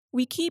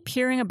We keep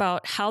hearing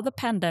about how the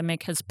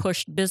pandemic has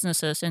pushed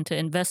businesses into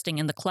investing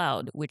in the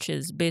cloud, which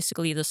is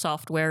basically the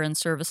software and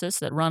services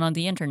that run on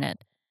the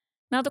internet.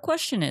 Now, the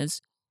question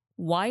is,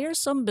 why are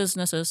some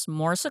businesses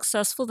more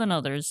successful than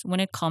others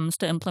when it comes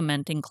to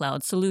implementing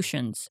cloud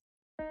solutions?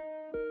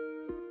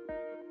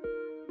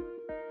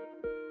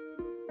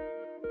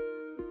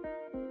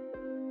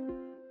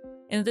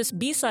 In this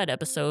B-side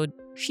episode,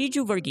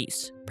 Shiju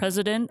Varghese,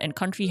 president and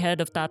country head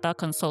of Tata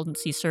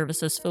Consultancy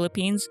Services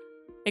Philippines,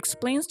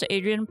 explains to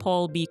Adrian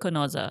Paul B.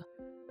 Conoza,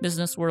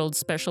 Business World's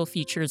special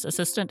features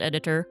assistant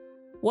editor,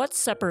 what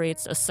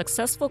separates a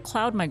successful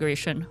cloud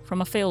migration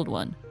from a failed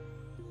one.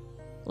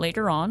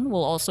 Later on,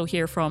 we'll also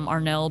hear from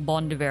Arnel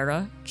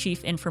Bondivera,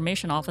 Chief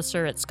Information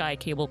Officer at Sky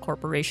Cable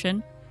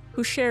Corporation,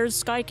 who shares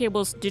Sky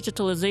Cable's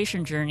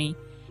digitalization journey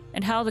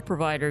and how the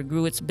provider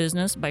grew its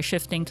business by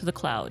shifting to the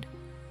cloud.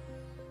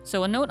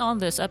 So a note on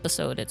this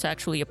episode, it's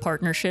actually a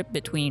partnership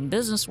between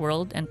Business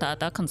World and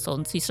Tata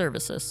Consultancy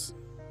Services.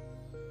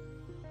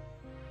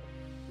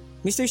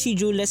 Mr.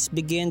 Siju, let's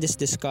begin this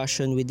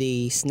discussion with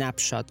a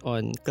snapshot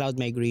on cloud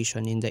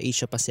migration in the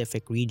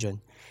Asia-Pacific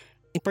region.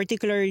 In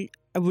particular,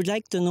 I would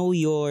like to know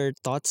your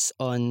thoughts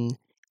on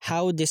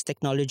how this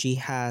technology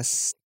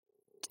has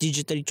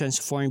digitally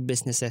transformed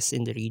businesses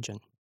in the region.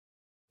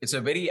 It's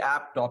a very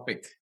apt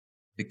topic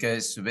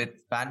because with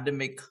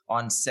pandemic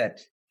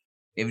onset,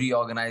 every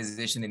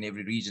organization in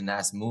every region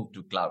has moved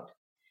to cloud.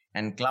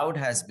 And cloud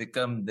has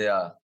become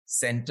the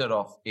center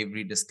of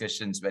every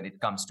discussions when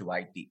it comes to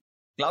IT.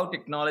 Cloud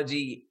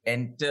technology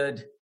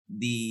entered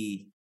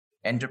the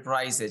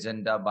enterprise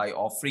agenda by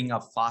offering a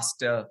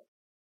faster,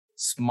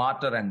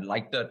 smarter, and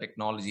lighter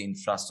technology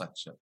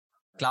infrastructure.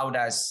 Cloud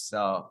has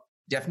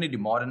definitely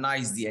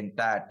modernized the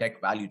entire tech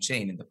value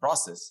chain in the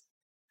process.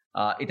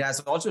 It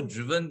has also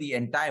driven the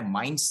entire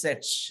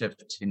mindset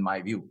shift, in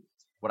my view.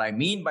 What I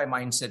mean by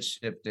mindset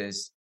shift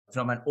is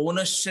from an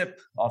ownership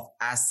of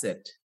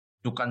asset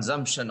to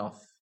consumption of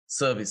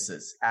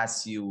services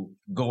as you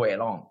go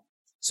along.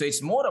 So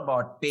it's more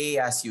about pay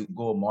as you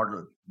go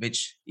model,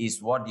 which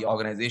is what the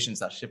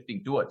organizations are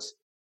shifting towards.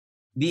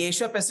 The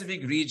Asia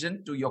Pacific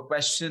region, to your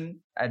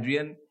question,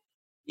 Adrian,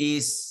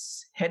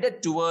 is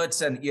headed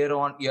towards an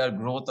year-on-year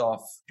growth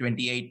of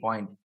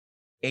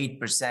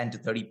 28.8% to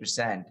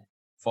 30%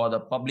 for the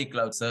public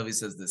cloud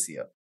services this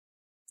year.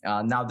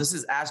 Now, this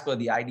is as per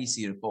the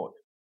IDC report.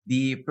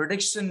 The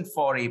prediction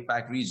for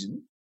APAC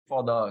region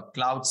for the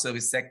cloud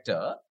service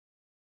sector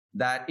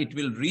that it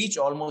will reach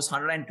almost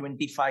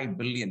 125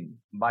 billion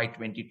by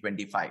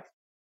 2025.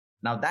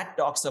 Now, that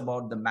talks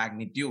about the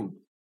magnitude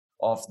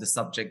of the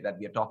subject that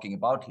we are talking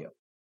about here.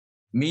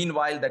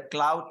 Meanwhile, the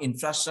cloud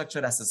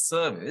infrastructure as a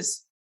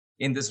service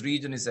in this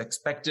region is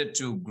expected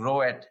to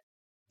grow at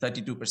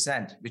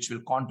 32%, which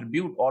will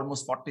contribute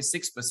almost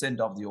 46%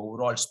 of the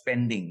overall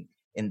spending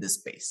in this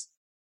space.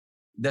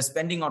 The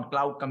spending on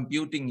cloud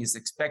computing is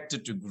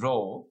expected to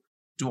grow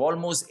to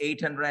almost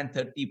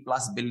 $830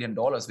 plus billion,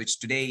 which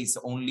today is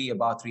only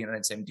about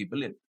 $370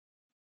 billion.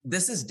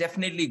 This is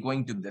definitely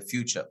going to be the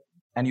future.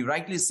 And you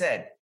rightly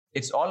said,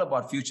 it's all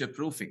about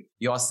future-proofing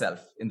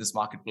yourself in this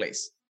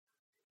marketplace.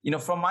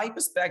 From my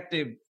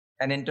perspective,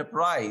 an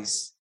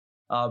enterprise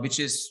which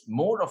is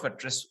more of a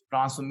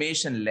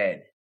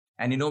transformation-led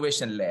and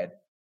innovation-led,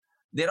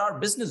 there are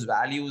business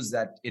values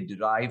that it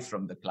derives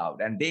from the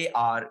cloud, and they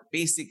are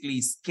basically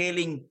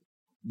scaling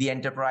the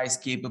enterprise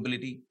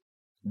capability,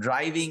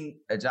 driving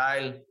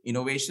agile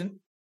innovation,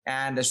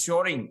 and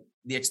assuring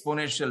the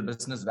exponential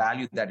business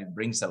value that it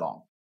brings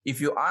along.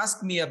 If you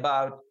ask me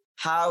about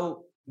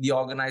how the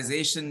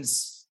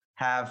organizations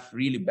have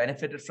really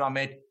benefited from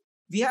it,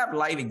 we have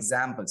live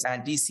examples,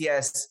 and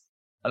TCS,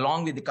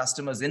 along with the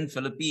customers in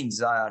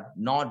Philippines, are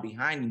not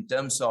behind in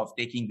terms of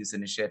taking these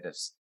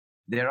initiatives.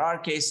 There are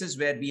cases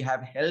where we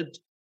have helped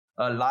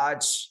a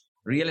large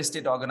real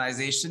estate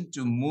organization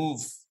to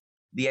move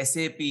the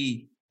SAP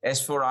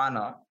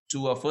S/4HANA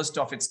to a first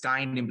of its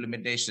kind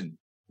implementation,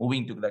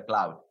 moving to the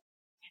cloud.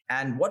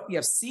 And what we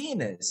have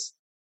seen is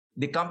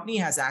the company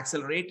has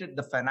accelerated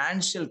the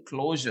financial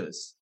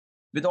closures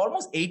with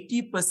almost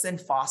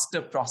 80%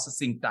 faster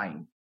processing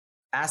time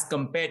as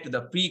compared to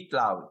the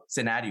pre-cloud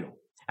scenario,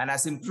 and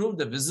has improved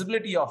the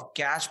visibility of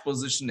cash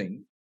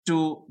positioning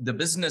to the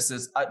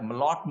businesses a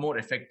lot more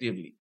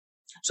effectively.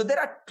 So there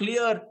are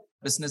clear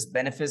business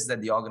benefits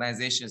that the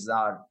organizations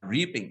are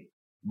reaping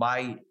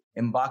by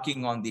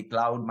embarking on the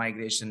cloud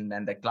migration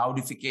and the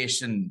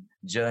cloudification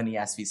journey,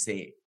 as we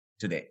say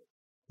today.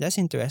 That's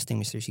interesting,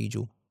 Mr.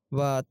 Siju.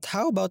 But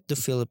how about the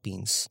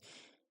Philippines?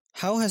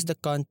 How has the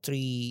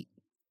country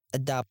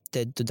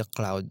adapted to the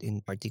cloud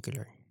in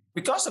particular?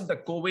 Because of the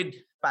COVID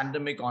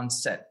pandemic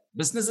onset,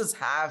 businesses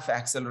have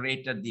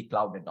accelerated the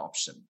cloud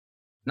adoption.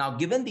 Now,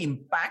 given the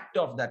impact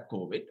of that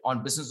COVID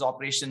on business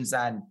operations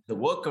and the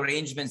work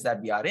arrangements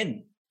that we are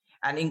in,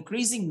 an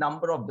increasing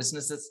number of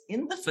businesses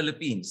in the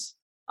Philippines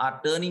are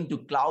turning to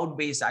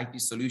cloud-based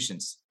IT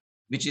solutions,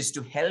 which is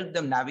to help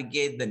them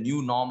navigate the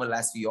new normal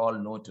as we all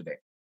know today.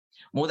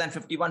 More than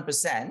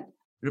 51%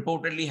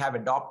 reportedly have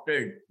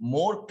adopted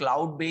more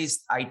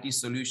cloud-based IT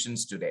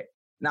solutions today.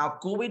 Now,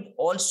 COVID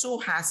also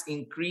has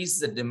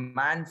increased the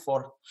demand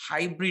for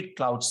hybrid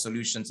cloud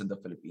solutions in the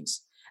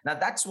Philippines. Now,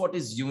 that's what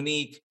is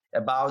unique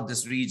about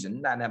this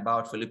region and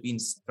about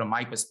Philippines from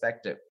my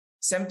perspective.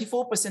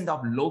 74%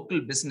 of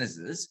local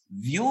businesses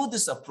view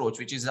this approach,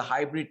 which is a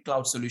hybrid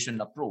cloud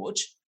solution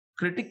approach,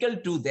 critical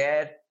to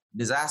their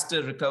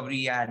disaster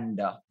recovery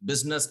and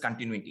business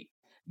continuity.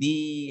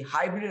 The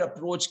hybrid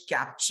approach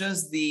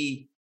captures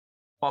the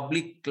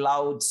public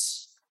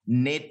cloud's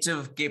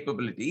native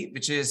capability,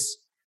 which is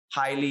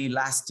highly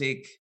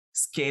elastic,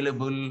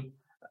 scalable,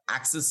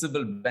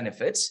 accessible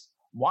benefits,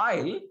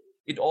 while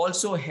it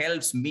also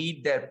helps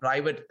meet their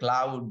private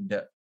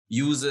cloud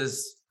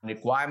users'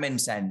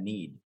 requirements and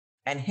need.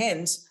 And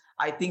hence,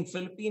 I think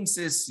Philippines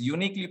is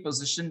uniquely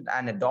positioned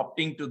and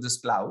adopting to this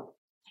cloud.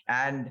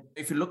 And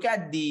if you look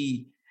at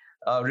the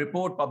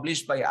report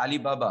published by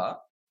Alibaba,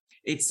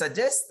 it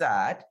suggests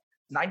that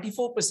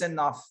 94%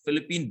 of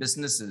Philippine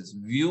businesses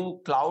view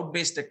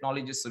cloud-based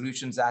technology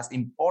solutions as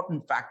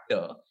important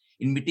factor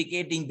in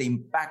mitigating the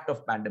impact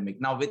of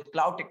pandemic. Now, with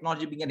cloud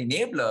technology being an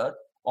enabler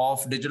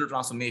of digital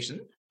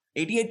transformation,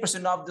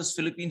 88% of those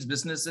Philippines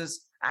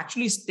businesses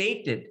actually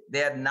stated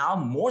they are now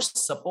more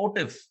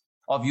supportive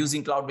of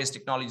using cloud-based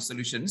technology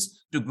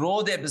solutions to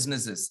grow their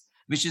businesses,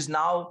 which is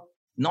now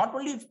not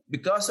only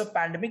because of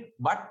pandemic,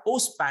 but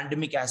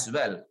post-pandemic as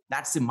well.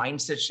 That's the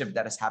mindset shift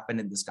that has happened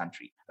in this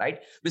country, right?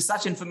 With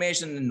such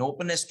information and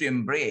openness to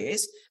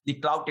embrace the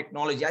cloud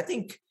technology, I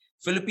think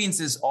Philippines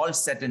is all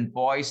set and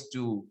poised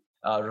to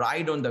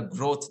ride on the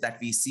growth that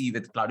we see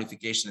with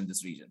cloudification in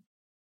this region.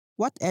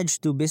 What edge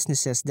do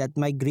businesses that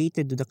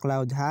migrated to the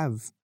cloud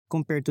have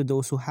compared to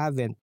those who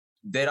haven't?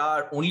 There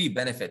are only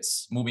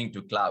benefits moving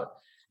to cloud.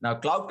 Now,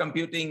 cloud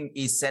computing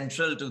is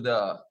central to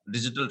the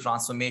digital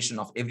transformation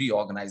of every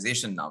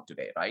organization now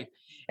today, right?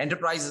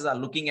 Enterprises are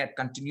looking at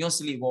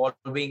continuously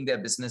evolving their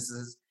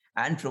businesses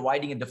and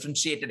providing a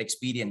differentiated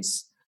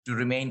experience to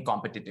remain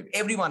competitive.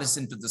 Everyone is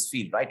into this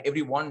field, right?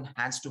 Everyone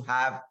has to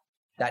have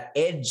that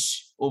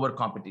edge over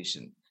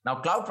competition. Now,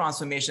 cloud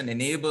transformation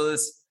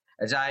enables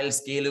agile,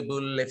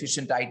 scalable,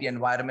 efficient IT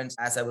environments,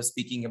 as I was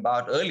speaking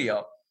about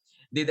earlier.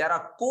 There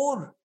are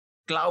core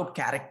cloud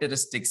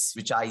characteristics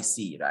which I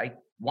see, right?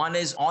 One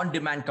is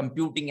on-demand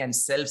computing and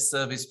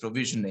self-service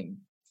provisioning,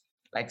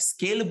 like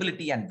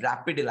scalability and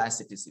rapid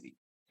elasticity.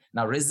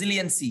 Now,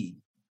 resiliency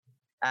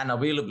and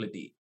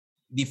availability,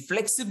 the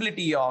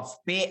flexibility of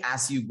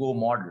pay-as-you-go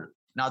model.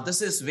 Now,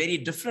 this is very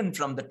different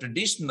from the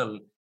traditional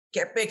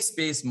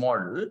CapEx-based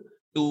model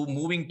to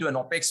moving to an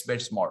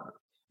OpEx-based model.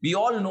 We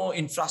all know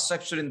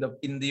infrastructure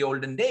in the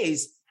olden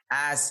days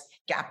as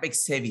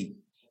CapEx heavy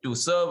to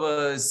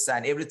servers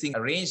and everything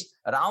arranged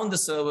around the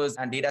servers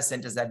and data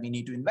centers that we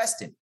need to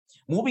invest in.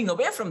 Moving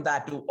away from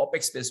that to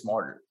OpEx-based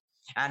model.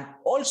 And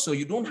also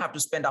you don't have to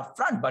spend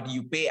upfront, but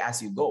you pay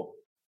as you go,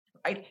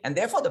 right? And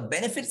therefore the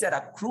benefits that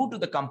accrue to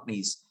the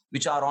companies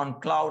which are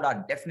on cloud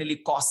are definitely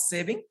cost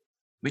saving,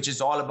 which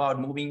is all about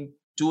moving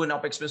to an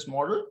OpEx-based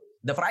model.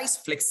 The price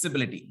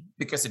flexibility,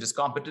 because it is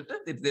competitive,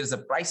 there's a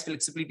price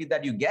flexibility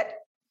that you get.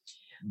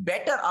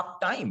 Better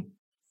uptime,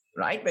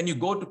 right? When you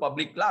go to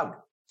public cloud,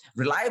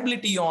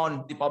 reliability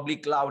on the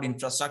public cloud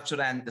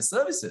infrastructure and the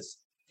services.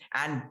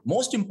 And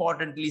most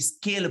importantly,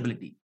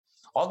 scalability.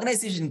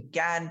 Organization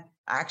can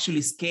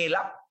actually scale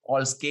up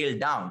or scale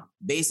down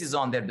based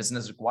on their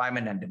business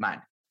requirement and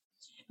demand.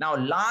 Now,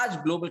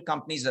 large global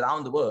companies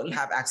around the world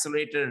have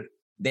accelerated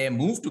their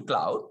move to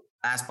cloud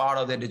as part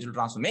of their digital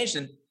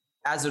transformation.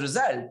 As a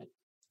result,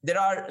 there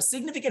are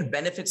significant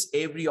benefits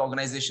every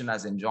organization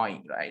is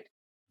enjoying, right?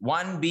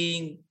 One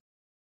being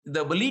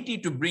the ability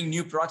to bring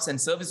new products and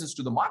services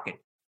to the market,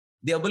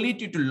 the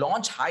ability to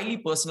launch highly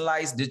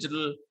personalized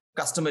digital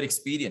customer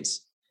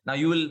experience. Now,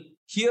 you will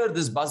hear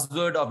this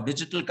buzzword of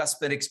digital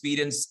customer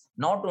experience,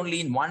 not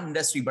only in one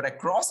industry, but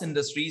across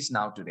industries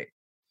now today.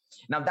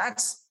 Now,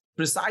 that's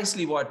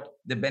precisely what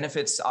the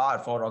benefits are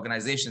for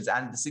organizations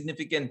and the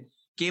significant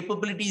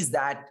capabilities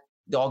that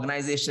the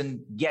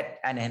organization get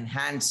and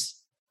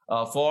enhance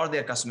for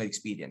their customer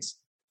experience.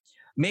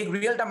 Make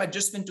real-time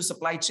adjustment to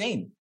supply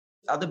chain.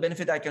 Other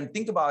benefit I can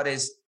think about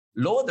is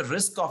lower the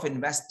risk of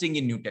investing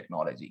in new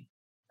technology.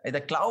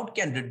 The cloud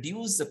can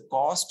reduce the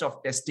cost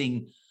of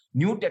testing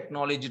new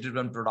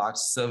technology-driven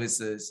products,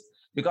 services,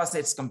 because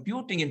its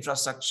computing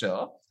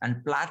infrastructure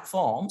and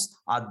platforms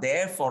are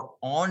there for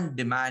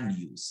on-demand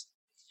use.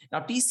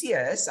 Now,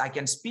 TCS, I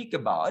can speak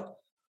about,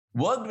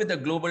 worked with a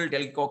global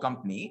telco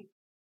company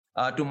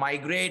to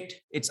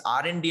migrate its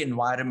R&D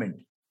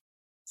environment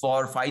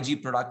for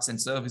 5G products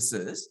and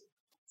services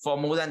for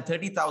more than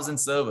 30,000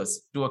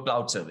 servers to a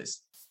cloud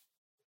service.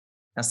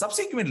 Now,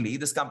 subsequently,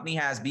 this company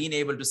has been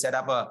able to set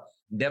up a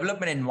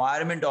development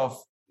environment of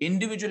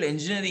individual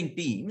engineering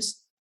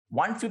teams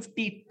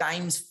 150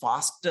 times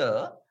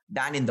faster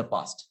than in the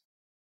past,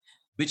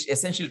 which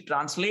essentially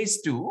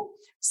translates to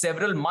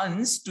several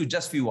months to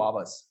just few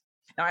hours.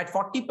 Now, at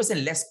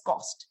 40% less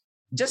cost.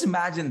 Just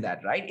imagine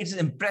that, right? It's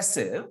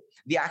impressive.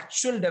 The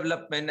actual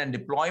development and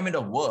deployment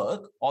of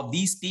work of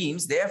these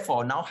teams,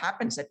 therefore, now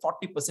happens at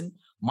 40%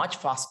 much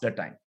faster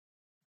time.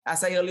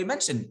 As I earlier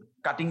mentioned,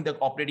 cutting the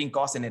operating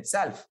cost in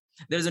itself.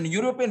 There's a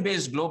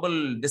European-based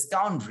global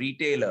discount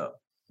retailer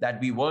that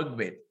we worked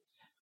with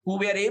who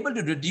were able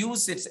to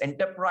reduce its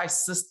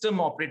enterprise system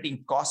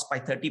operating cost by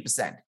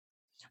 30%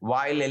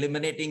 while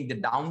eliminating the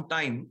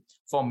downtime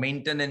for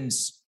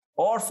maintenance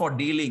or for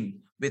dealing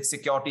with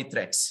security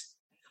threats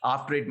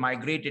after it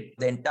migrated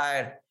the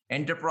entire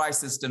enterprise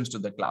systems to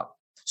the cloud.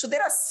 So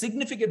there are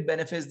significant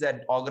benefits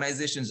that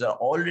organizations are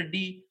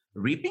already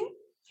reaping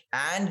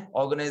and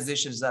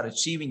organizations are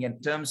achieving in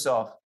terms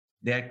of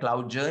their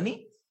cloud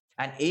journey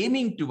and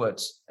aiming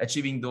towards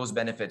achieving those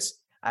benefits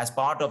as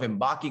part of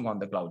embarking on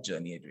the cloud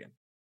journey, Adrian.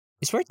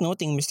 It's worth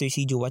noting, Mr.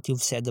 Siju, what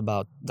you've said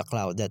about the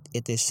cloud, that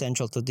it is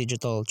central to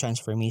digital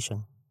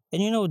transformation.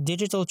 And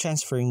digital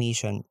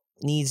transformation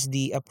needs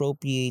the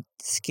appropriate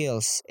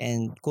skills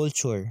and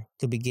culture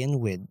to begin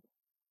with.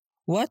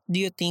 What do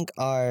you think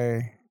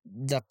are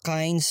the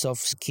kinds of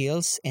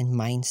skills and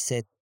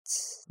mindsets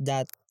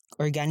that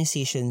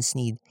organizations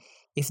need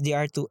if they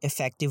are to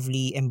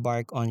effectively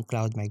embark on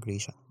cloud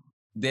migration?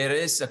 There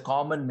is a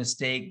common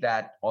mistake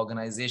that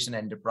organization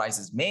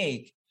enterprises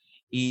make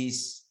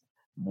is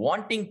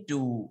wanting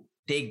to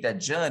take that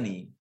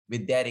journey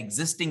with their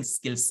existing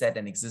skill set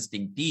and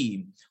existing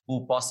team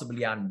who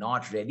possibly are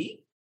not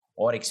ready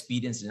or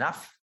experienced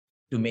enough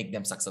to make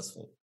them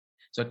successful.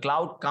 So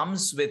cloud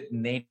comes with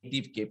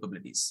native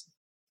capabilities,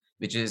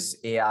 which is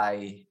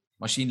AI,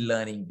 machine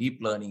learning, deep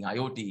learning,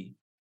 IoT,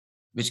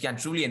 which can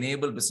truly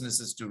enable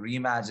businesses to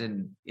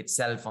reimagine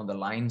itself on the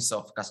lines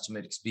of customer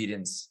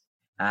experience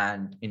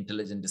and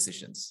intelligent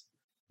decisions.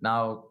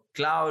 Now,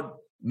 cloud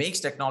makes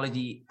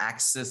technology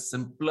access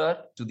simpler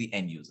to the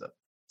end user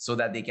so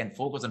that they can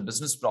focus on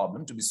business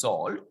problem to be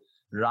solved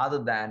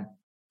rather than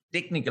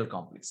technical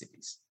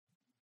complexities.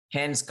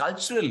 Hence,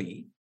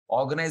 culturally,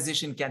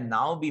 organization can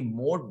now be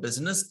more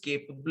business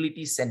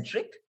capability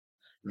centric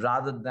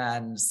rather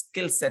than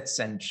skill set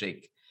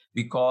centric.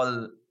 We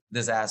call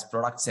this as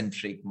product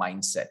centric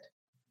mindset.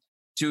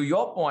 To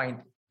your point,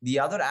 the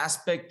other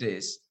aspect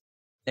is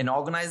an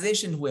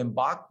organization who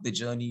embarked the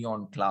journey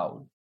on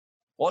cloud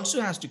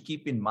also has to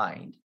keep in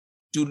mind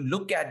to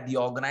look at the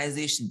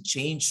organization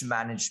change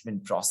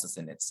management process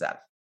in itself.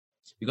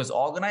 Because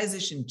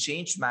organization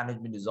change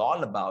management is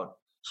all about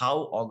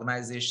how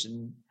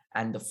organization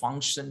and the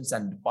functions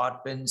and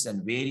departments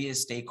and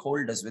various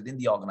stakeholders within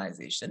the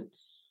organization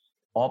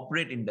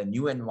operate in the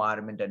new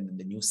environment and in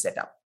the new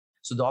setup.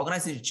 So the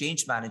organization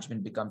change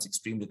management becomes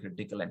extremely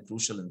critical and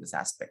crucial in this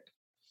aspect.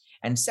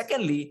 And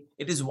secondly,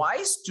 it is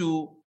wise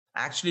to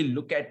actually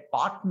look at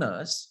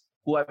partners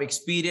who have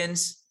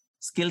experience,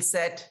 skill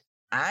set,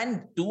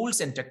 and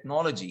tools and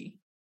technology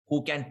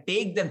who can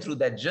take them through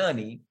that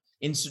journey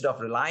instead of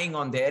relying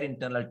on their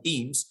internal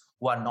teams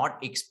who are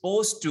not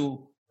exposed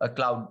to a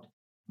cloud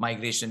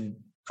migration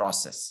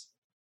process.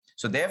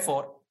 So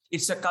therefore,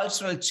 it's a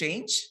cultural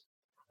change.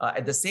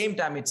 At the same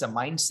time, it's a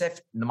mind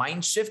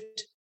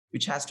shift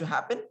which has to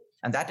happen,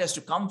 and that has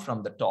to come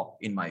from the top,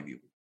 in my view.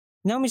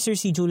 Now, Mr.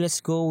 Siju,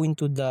 let's go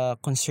into the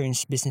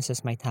concerns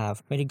businesses might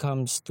have when it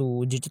comes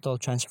to digital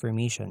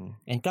transformation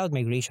and cloud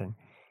migration.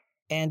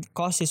 And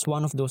cost is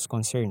one of those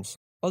concerns.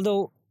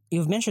 Although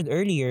you've mentioned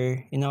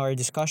earlier in our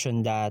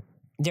discussion that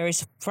there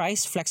is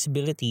price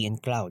flexibility in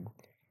cloud.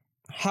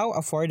 How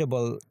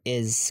affordable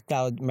is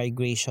cloud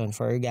migration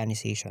for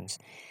organizations?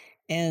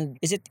 And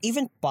is it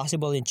even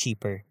possible and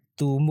cheaper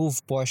to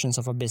move portions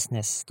of a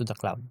business to the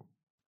cloud?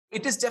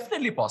 It is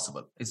definitely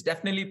possible. It's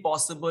definitely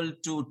possible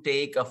to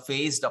take a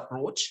phased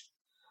approach.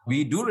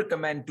 We do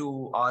recommend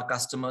to our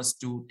customers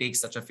to take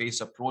such a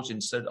phased approach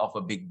instead of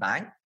a big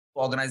bang.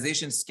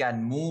 Organizations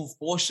can move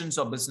portions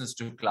of business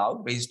to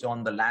cloud based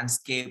on the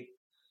landscape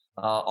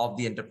of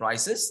the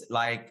enterprises.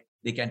 Like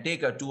they can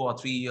take a 2 or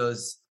 3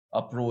 years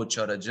approach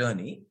or a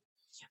journey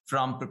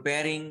from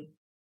preparing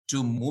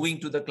to moving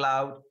to the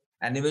cloud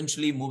and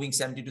eventually moving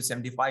 70 to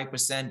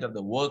 75% of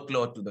the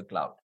workload to the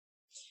cloud.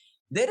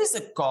 There is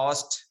a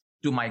cost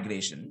to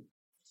migration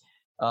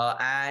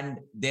and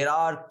there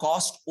are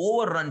cost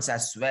overruns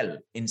as well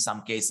in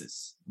some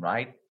cases,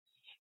 right?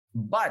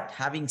 But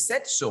having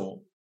said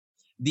so,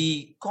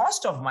 the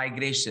cost of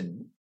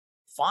migration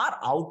far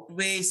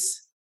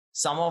outweighs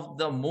some of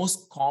the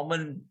most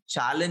common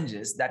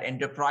challenges that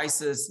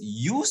enterprises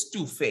used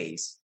to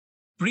face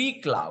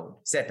pre-cloud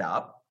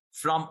setup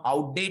from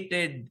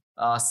outdated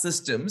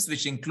systems,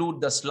 which include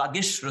the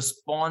sluggish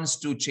response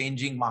to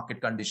changing market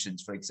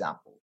conditions, for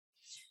example,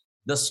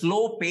 the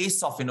slow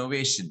pace of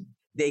innovation,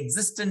 the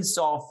existence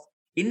of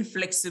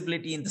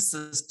inflexibility in the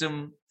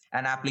system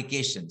and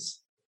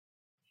applications,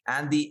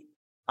 and the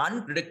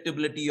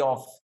unpredictability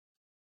of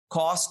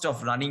cost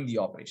of running the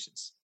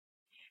operations.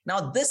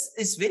 Now, this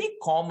is very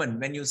common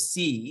when you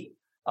see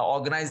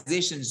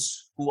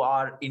organizations who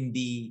are in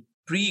the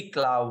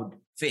pre-cloud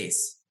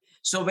phase.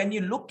 So when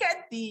you look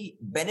at the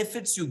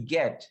benefits you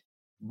get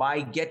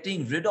by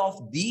getting rid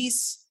of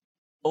these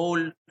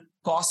old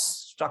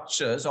cost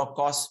structures or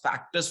cost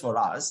factors for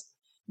us,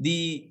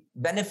 the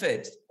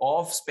benefit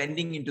of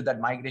spending into that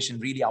migration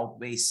really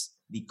outweighs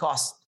the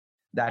cost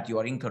that you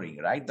are incurring,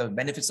 right? The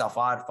benefits are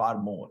far, far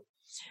more.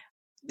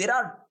 There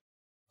are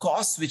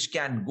costs which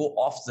can go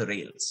off the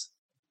rails.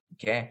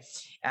 Okay.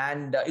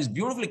 And it's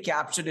beautifully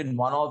captured in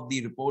one of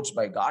the reports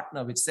by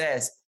Gartner, which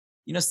says,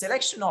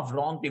 selection of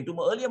wrong team. To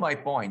earlier my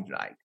point,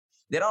 right?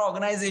 There are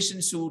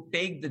organizations who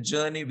take the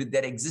journey with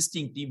their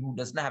existing team who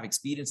doesn't have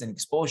experience and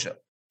exposure.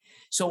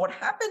 So what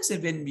happens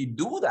when we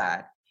do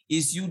that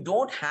is you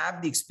don't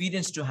have the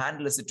experience to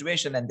handle a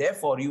situation, and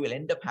therefore you will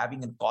end up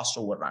having a cost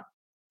overrun.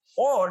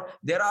 Or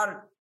there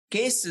are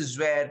cases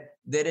where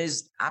there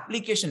is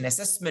application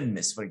assessment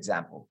miss, for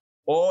example,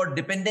 or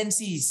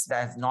dependencies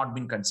that have not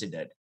been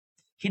considered,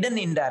 hidden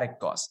indirect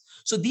costs.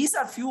 So these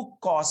are few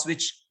costs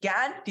which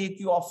can take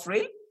you off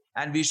rail,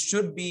 and we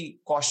should be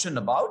cautioned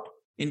about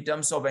in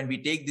terms of when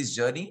we take this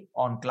journey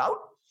on cloud.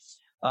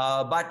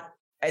 But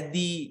at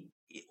the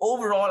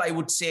overall, I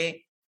would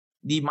say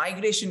the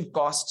migration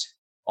cost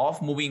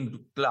of moving to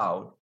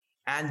cloud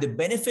and the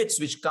benefits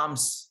which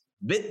comes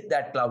with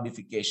that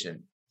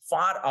cloudification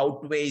far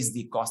outweighs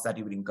the cost that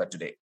you will incur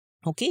today.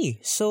 Okay,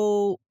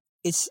 so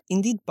it's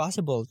indeed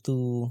possible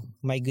to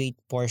migrate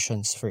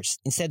portions first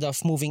instead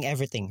of moving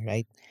everything,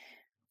 right?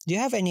 Do you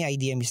have any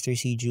idea, Mr.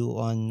 Siju,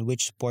 on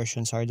which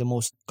portions are the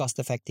most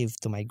cost-effective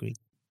to migrate?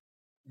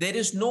 There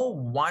is no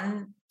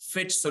one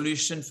fit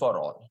solution for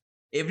all.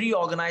 Every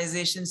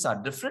organizations are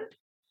different.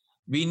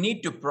 We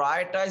need to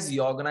prioritize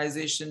the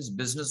organization's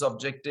business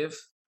objective,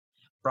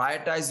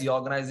 prioritize the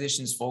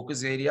organization's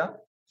focus area,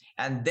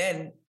 and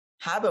then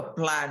have a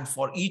plan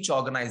for each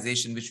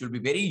organization, which will be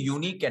very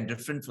unique and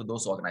different for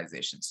those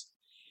organizations.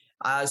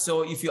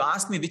 So if you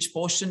ask me which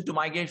portion to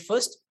migrate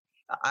first,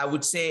 I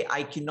would say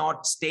I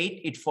cannot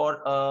state it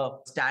for a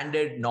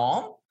standard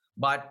norm,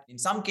 but in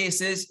some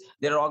cases,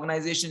 there are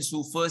organizations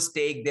who first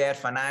take their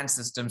finance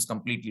systems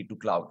completely to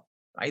cloud,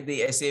 right?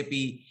 The SAP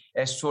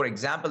S4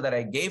 example that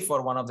I gave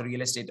for one of the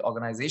real estate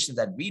organizations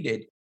that we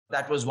did,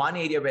 that was one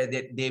area where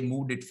they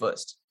moved it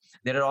first.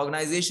 There are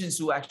organizations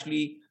who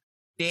actually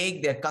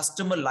take their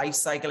customer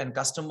lifecycle and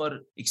customer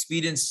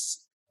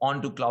experience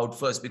onto cloud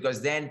first,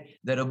 because then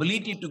their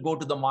ability to go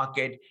to the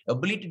market,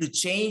 ability to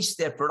change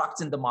their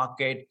products in the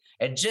market,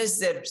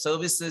 adjust their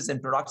services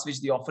and products which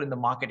they offer in the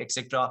market,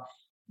 etc.,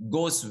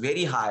 goes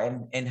very high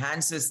and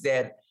enhances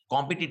their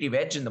competitive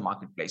edge in the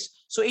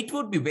marketplace. So it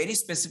would be very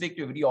specific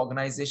to every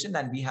organization,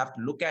 and we have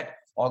to look at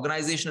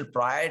organizational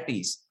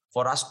priorities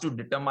for us to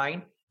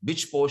determine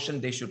which portion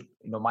they should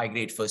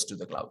migrate first to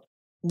the cloud.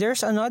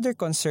 There's another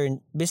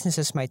concern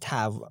businesses might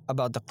have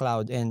about the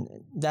cloud, and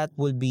that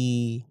would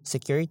be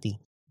security.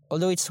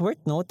 Although it's worth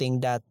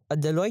noting that a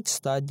Deloitte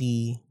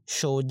study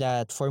showed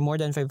that for more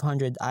than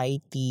 500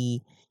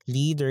 IT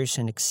leaders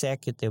and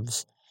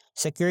executives,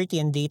 security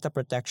and data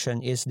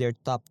protection is their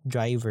top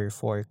driver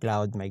for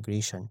cloud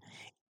migration.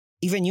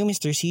 Even you,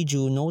 Mr.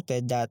 Siju,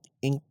 noted that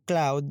in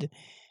cloud,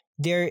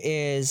 there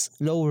is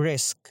low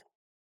risk.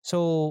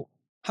 So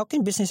how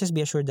can businesses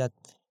be assured that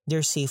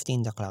there's safety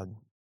in the cloud?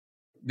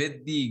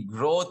 With the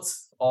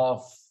growth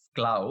of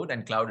cloud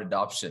and cloud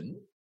adoption,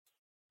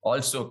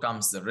 also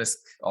comes the risk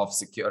of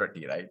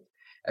security, right?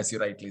 As you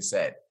rightly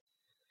said.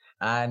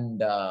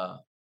 And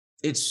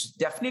it's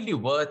definitely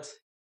worth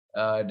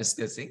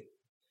discussing,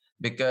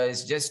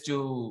 because just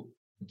to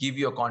give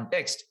you a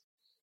context,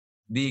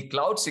 the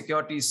cloud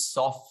security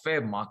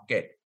software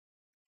market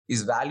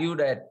is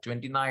valued at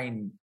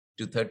 29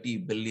 to 30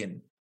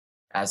 billion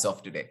as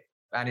of today.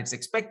 And it's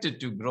expected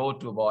to grow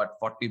to about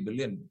 40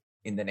 billion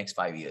in the next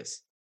 5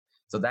 years.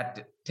 So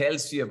that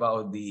tells you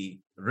about the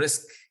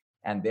risk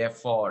and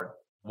therefore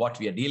what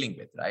we are dealing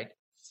with, right?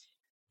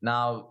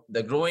 Now,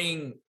 the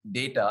growing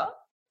data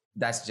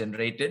that's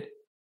generated,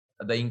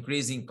 the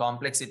increasing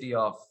complexity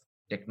of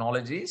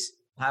technologies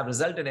have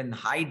resulted in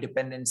high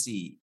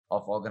dependency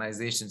of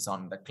organizations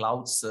on the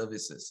cloud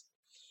services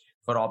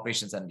for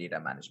operations and data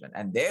management.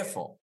 And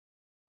therefore,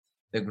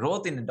 the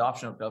growth in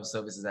adoption of cloud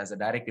services has a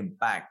direct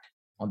impact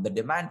on the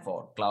demand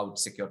for cloud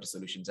security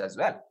solutions as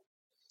well.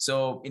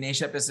 So in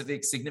Asia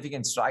Pacific,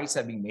 significant strides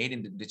have been made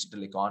in the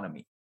digital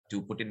economy,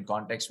 to put in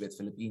context with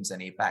Philippines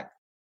and APAC.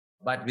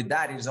 But with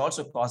that, it is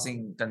also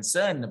causing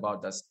concern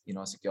about the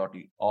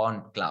security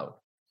on cloud.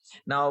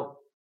 Now,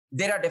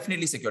 there are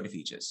definitely security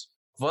features.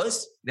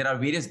 First, there are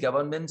various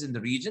governments in the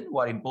region who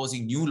are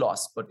imposing new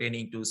laws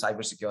pertaining to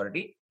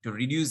cybersecurity to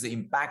reduce the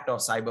impact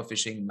of cyber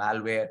phishing,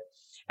 malware,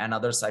 and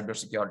other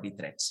cybersecurity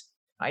threats.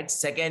 Right?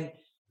 Second,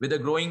 with a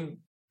growing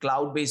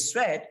cloud-based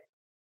threat,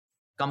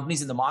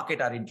 companies in the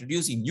market are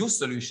introducing new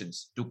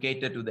solutions to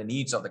cater to the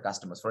needs of the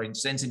customers. For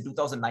instance, in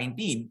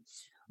 2019,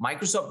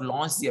 Microsoft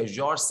launched the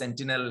Azure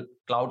Sentinel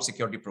Cloud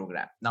Security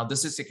Program. Now,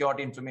 this is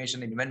security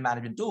information and event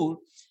management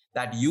tool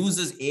that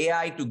uses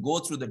AI to go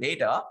through the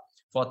data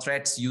for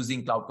threats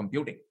using cloud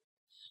computing.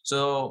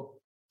 So,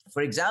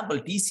 for example,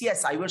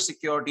 TCS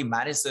Cybersecurity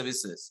Managed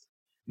Services,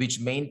 which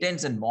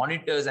maintains and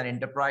monitors an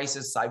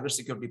enterprise's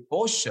cybersecurity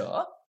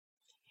posture,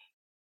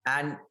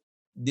 and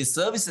the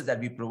services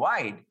that we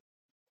provide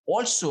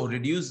also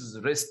reduces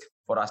risk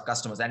for our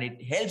customers, and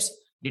it helps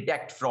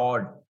detect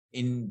fraud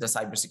in the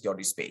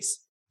cybersecurity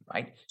space,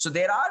 right? So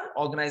there are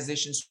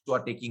organizations who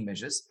are taking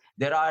measures.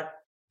 There are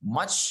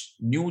much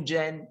new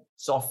gen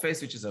software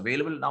which is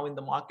available now in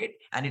the market,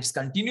 and it's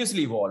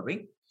continuously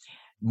evolving.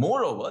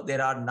 Moreover,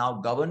 there are now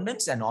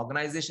governments and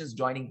organizations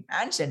joining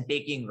hands and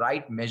taking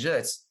right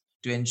measures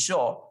to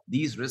ensure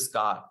these risks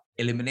are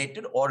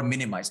eliminated or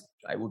minimized.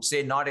 I would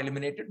say not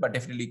eliminated, but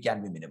definitely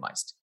can be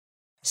minimized.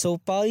 So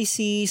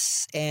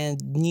policies and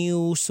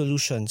new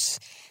solutions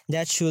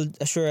that should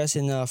assure us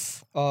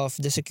enough of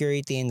the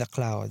security in the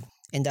cloud,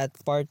 and that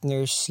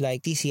partners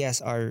like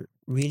TCS are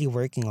really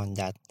working on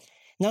that.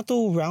 Now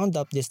to round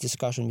up this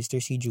discussion, Mr.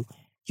 Siju,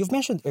 you've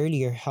mentioned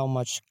earlier how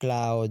much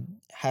cloud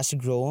has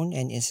grown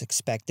and is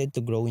expected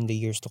to grow in the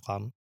years to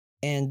come.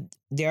 And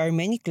there are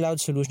many cloud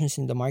solutions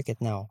in the market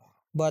now.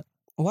 But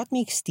what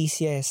makes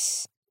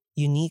TCS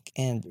unique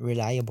and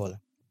reliable?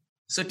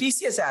 So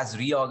TCS has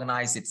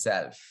reorganized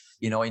itself,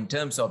 in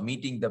terms of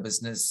meeting the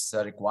business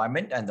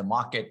requirement and the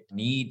market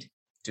need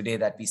today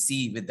that we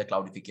see with the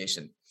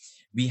cloudification.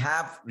 We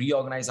have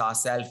reorganized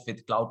ourselves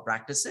with cloud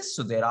practices.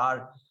 So there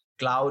are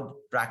cloud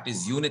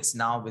practice units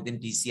now within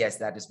TCS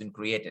that has been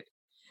created.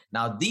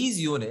 Now, these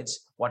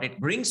units, what it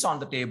brings on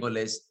the table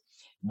is,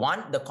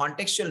 one, the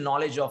contextual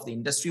knowledge of the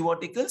industry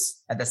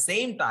verticals, at the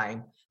same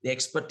time, the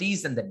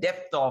expertise and the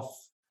depth of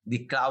the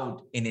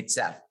cloud in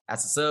itself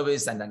as a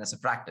service and then as a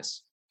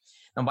practice.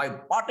 Now, by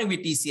partnering with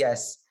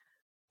TCS,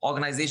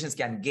 organizations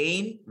can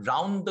gain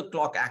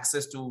round-the-clock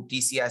access to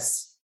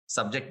TCS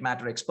subject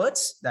matter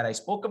experts that I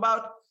spoke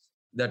about,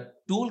 the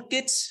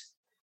toolkits,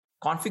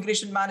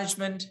 configuration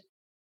management,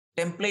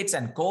 templates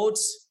and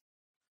codes,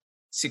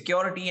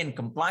 security and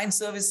compliance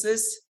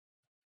services,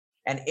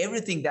 and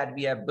everything that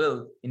we have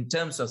built in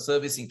terms of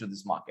servicing to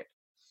this market.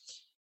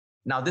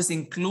 Now, this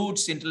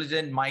includes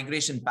intelligent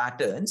migration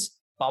patterns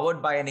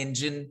powered by an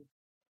engine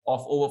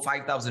of over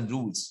 5,000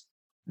 rules,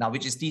 now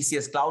which is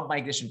TCS Cloud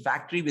Migration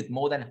Factory with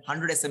more than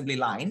 100 assembly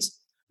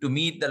lines to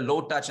meet the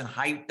low-touch and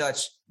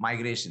high-touch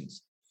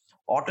migrations.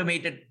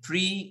 Automated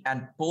pre-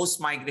 and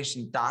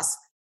post-migration tasks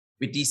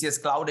with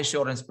TCS Cloud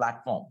Assurance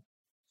Platform.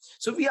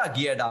 So we are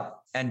geared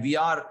up and we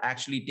are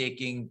actually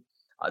taking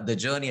the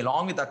journey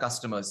along with our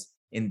customers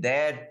in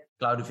their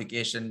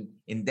cloudification,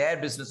 in their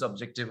business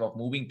objective of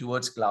moving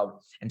towards cloud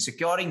and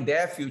securing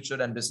their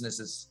future and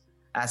businesses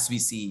as we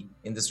see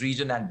in this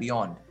region and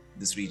beyond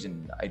this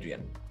region,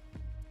 Adrian.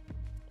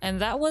 And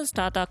that was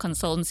Tata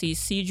Consultancy's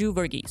Siju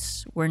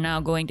Verghese. We're now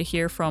going to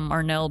hear from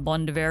Arnel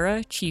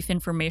Bondevera, Chief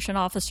Information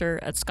Officer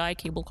at Sky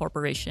Cable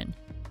Corporation.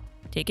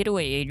 Take it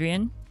away,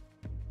 Adrian.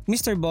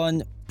 Mr.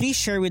 Bon, please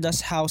share with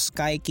us how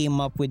Sky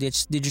came up with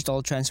its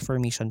digital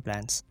transformation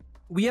plans.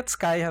 We at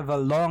Sky have a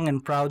long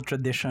and proud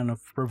tradition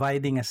of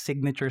providing a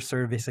signature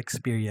service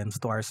experience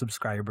to our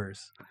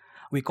subscribers.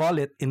 We call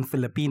it, in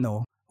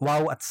Filipino,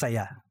 wow at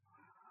saya,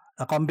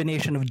 a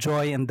combination of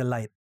joy and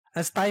delight.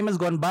 As time has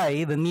gone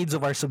by, the needs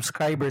of our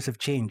subscribers have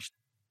changed.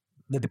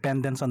 The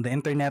dependence on the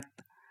internet,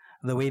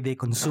 the way they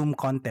consume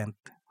content.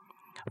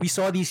 We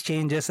saw these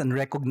changes and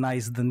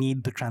recognized the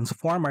need to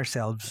transform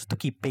ourselves to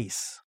keep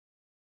pace.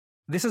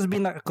 This has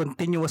been a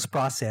continuous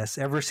process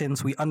ever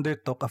since we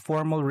undertook a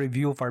formal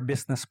review of our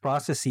business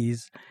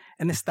processes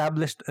and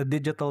established a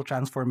digital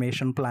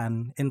transformation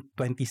plan in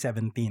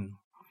 2017.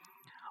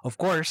 Of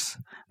course,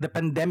 the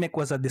pandemic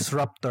was a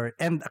disruptor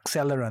and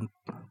accelerant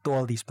to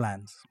all these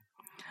plans.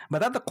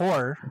 But at the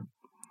core,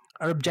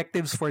 our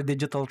objectives for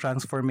digital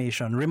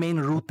transformation remain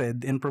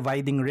rooted in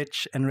providing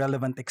rich and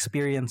relevant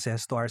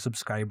experiences to our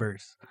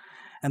subscribers.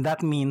 And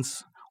that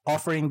means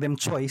offering them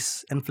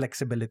choice and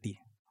flexibility.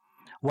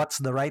 What's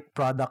the right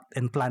product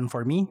and plan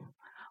for me?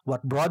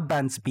 What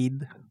broadband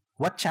speed?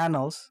 What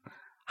channels?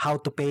 How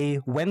to pay?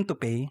 When to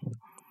pay?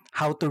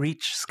 How to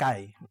reach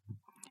Sky?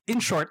 In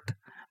short,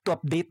 to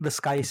update the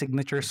Sky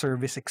signature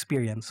service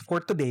experience for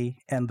today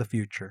and the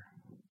future.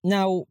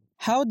 Now,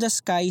 how does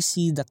Sky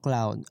see the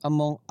cloud,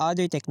 among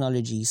other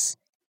technologies,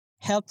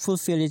 help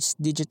fulfill its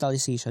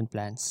digitalization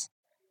plans?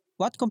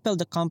 What compelled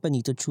the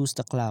company to choose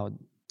the cloud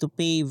to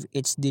pave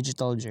its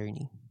digital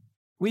journey?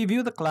 We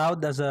view the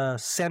cloud as a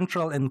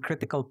central and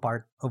critical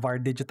part of our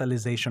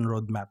digitalization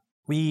roadmap.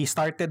 We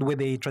started with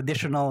a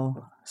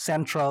traditional,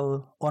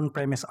 central,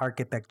 on-premise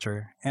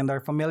architecture and are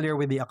familiar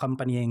with the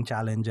accompanying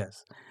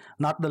challenges,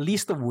 not the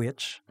least of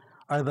which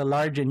are the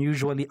large and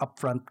usually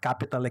upfront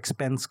capital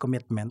expense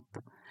commitment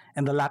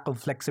and the lack of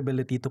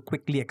flexibility to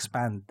quickly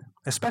expand,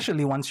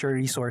 especially once your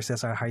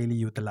resources are highly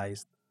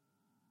utilized.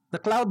 The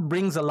cloud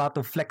brings a lot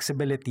of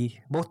flexibility,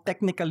 both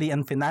technically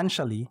and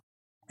financially,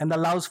 and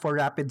allows for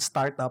rapid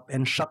startup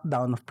and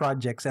shutdown of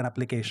projects and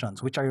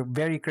applications, which are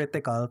very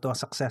critical to a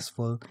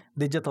successful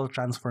digital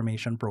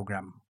transformation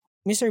program.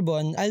 Mr.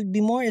 Bon, I'll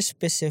be more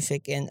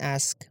specific and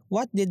ask,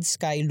 what did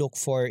Sky look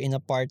for in a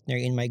partner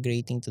in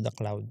migrating to the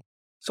cloud?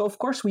 So of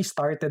course, we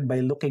started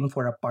by looking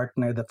for a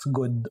partner that's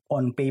good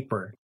on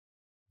paper,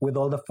 with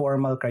all the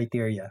formal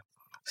criteria.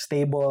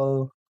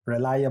 Stable,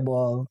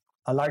 reliable,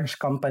 a large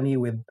company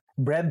with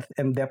breadth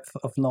and depth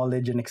of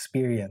knowledge and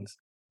experience,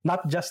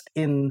 not just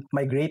in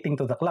migrating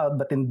to the cloud,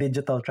 but in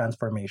digital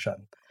transformation,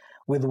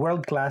 with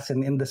world-class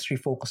and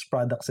industry-focused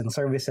products and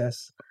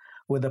services,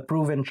 with a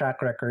proven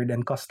track record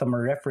and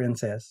customer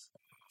references,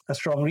 a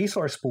strong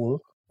resource pool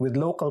with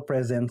local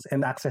presence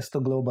and access to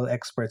global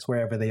experts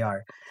wherever they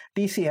are.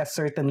 TCS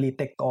certainly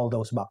ticked all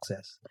those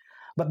boxes.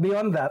 But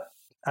beyond that,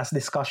 as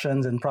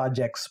discussions and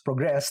projects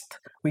progressed,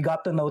 we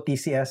got to know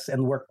TCS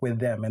and work with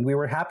them. And we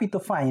were happy to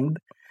find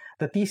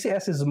that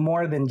TCS is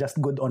more than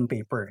just good on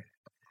paper.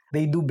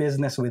 They do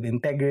business with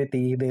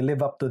integrity, they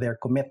live up to their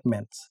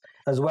commitments,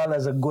 as well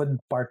as a good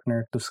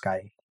partner to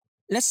Sky.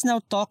 Let's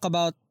now talk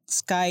about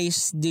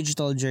Sky's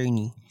digital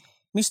journey.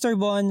 Mr.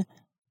 Bon,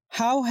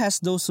 how has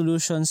those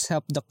solutions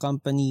helped the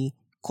company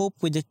cope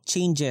with the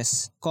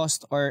changes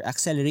caused or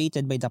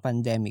accelerated by the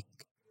pandemic?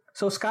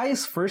 So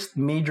Sky's first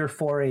major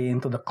foray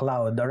into the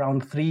cloud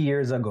around 3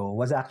 years ago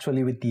was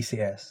actually with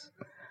TCS.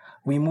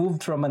 We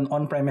moved from an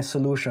on-premise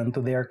solution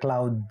to their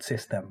cloud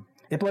system.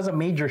 It was a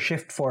major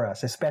shift for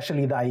us,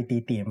 especially the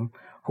IT team,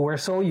 who were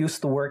so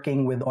used to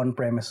working with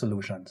on-premise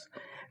solutions.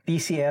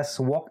 TCS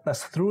walked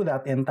us through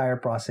that entire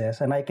process,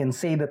 and I can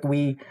say that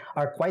we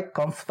are quite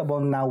comfortable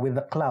now with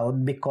the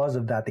cloud because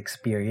of that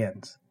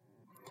experience.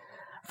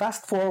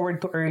 Fast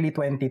forward to early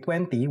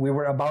 2020, we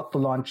were about to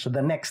launch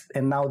the next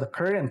and now the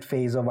current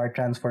phase of our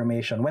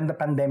transformation when the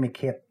pandemic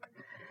hit.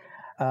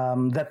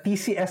 The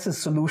TCS's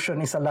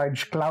solution is a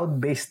large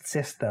cloud-based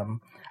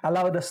system,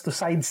 allowed us to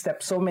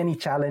sidestep so many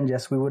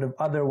challenges we would have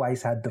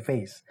otherwise had to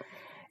face.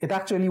 It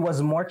actually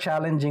was more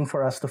challenging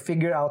for us to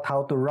figure out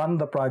how to run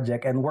the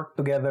project and work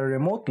together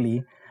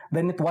remotely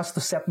than it was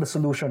to set the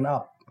solution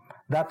up.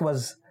 That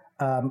was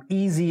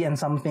easy and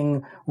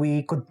something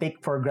we could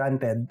take for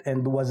granted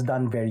and was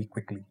done very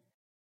quickly.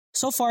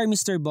 So far,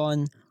 Mr.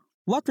 Bon,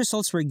 what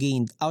results were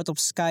gained out of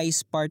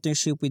Sky's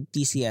partnership with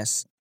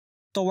TCS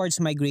towards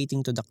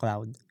migrating to the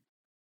cloud?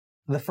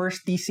 The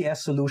first TCS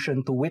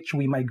solution to which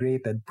we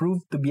migrated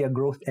proved to be a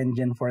growth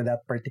engine for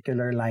that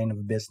particular line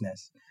of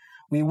business.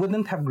 We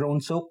wouldn't have grown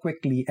so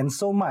quickly and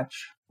so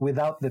much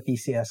without the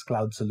TCS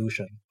cloud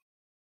solution.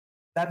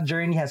 That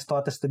journey has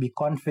taught us to be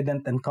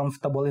confident and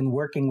comfortable in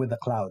working with the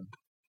cloud.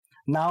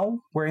 Now,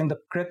 we're in the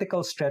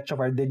critical stretch of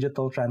our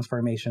digital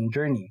transformation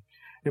journey,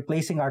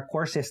 replacing our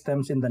core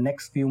systems in the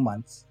next few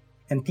months,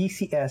 and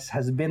TCS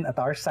has been at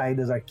our side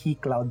as our key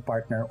cloud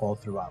partner all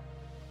throughout.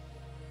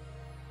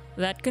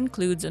 That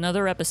concludes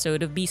another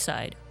episode of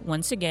B-Side.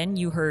 Once again,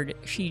 you heard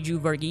Shiju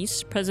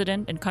Varghese,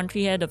 President and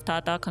Country Head of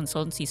Tata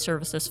Consultancy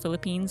Services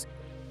Philippines,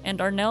 and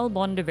Arnel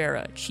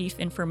Bondevera, Chief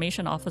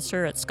Information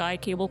Officer at Sky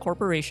Cable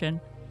Corporation,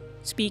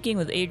 speaking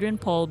with Adrian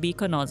Paul B.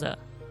 Canoza,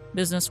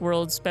 Business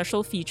World's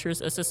Special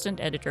Features Assistant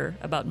Editor,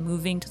 about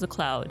moving to the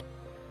cloud.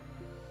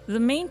 The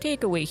main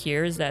takeaway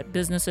here is that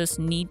businesses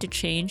need to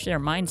change their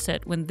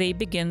mindset when they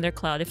begin their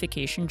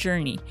cloudification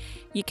journey.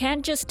 You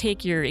can't just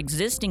take your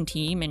existing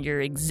team and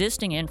your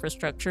existing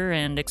infrastructure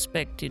and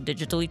expect to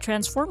digitally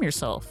transform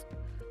yourself.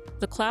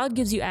 The cloud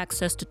gives you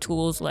access to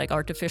tools like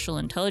artificial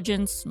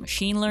intelligence,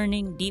 machine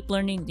learning, deep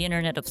learning, the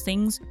Internet of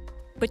Things,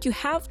 but you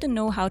have to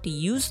know how to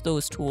use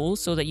those tools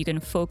so that you can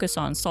focus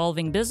on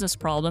solving business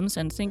problems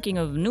and thinking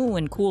of new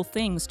and cool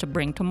things to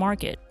bring to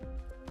market.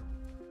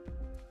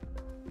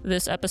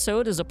 This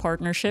episode is a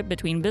partnership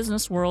between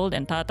Business World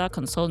and Tata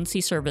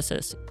Consultancy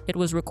Services. It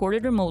was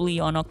recorded remotely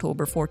on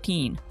October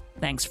 14.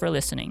 Thanks for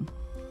listening.